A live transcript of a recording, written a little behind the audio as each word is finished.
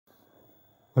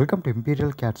Welcome to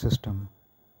Imperial CAD system.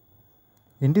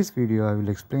 In this video I will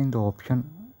explain the option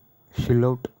Shill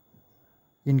Out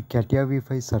in Catia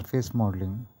V5 Surface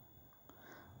modeling.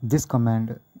 This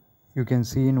command you can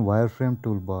see in wireframe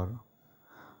toolbar,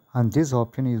 and this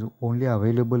option is only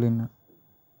available in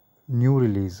new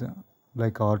release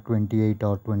like R28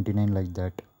 or 29 like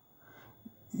that.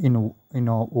 In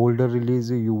our older release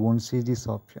you won't see this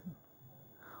option.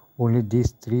 Only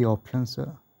these three options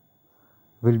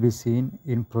will be seen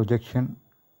in projection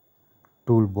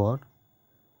toolbar.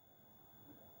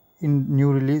 In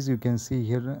new release you can see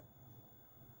here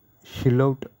Shill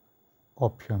Out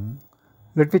option.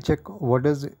 Let me check what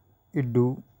does it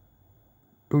do.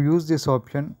 To use this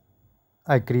option,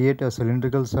 I create a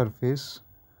cylindrical surface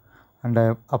and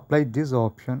I apply this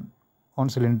option on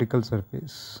cylindrical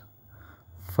surface.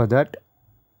 For that,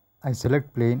 I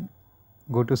select plane,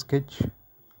 go to sketch,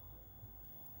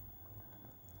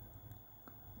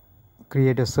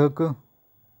 create a circle,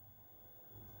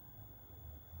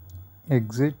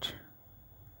 exit,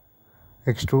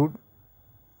 extrude.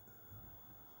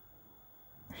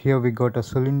 Here we got a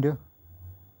cylinder.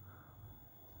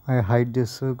 I hide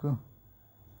this circle.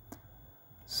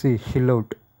 See, Shill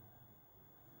Out.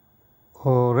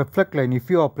 Reflect line. If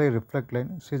you apply reflect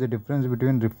line, see the difference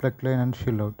between reflect line and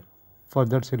Shill Out for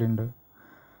that cylinder.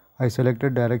 I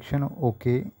selected direction,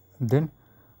 OK. Then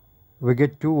we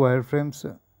get two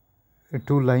wireframes,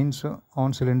 two lines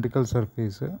on cylindrical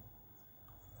surface.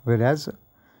 Whereas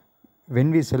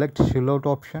when we select Shill Out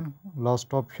option,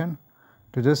 last option,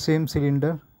 to the same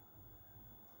cylinder,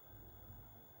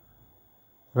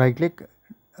 right click,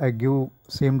 I give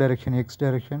same direction, X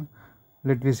direction.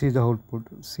 Let me see the output.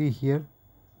 See here,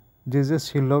 this is a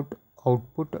Shill Out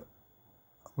output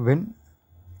when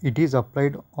it is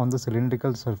applied on the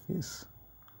cylindrical surface.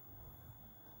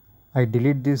 I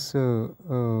delete this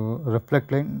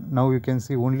reflect line. Now you can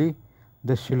see only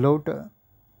the Shill Out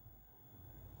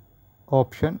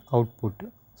option output.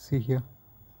 See here,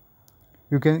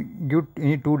 you can give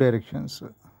any two directions.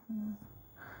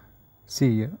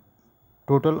 See here,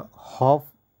 total half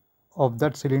of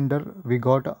that cylinder we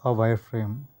got a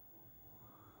wireframe.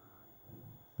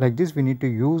 Like this we need to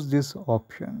use this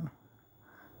option.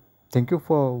 Thank you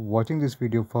for watching this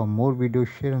video. For more videos,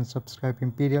 share and subscribe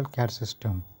Imperial CAD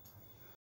system.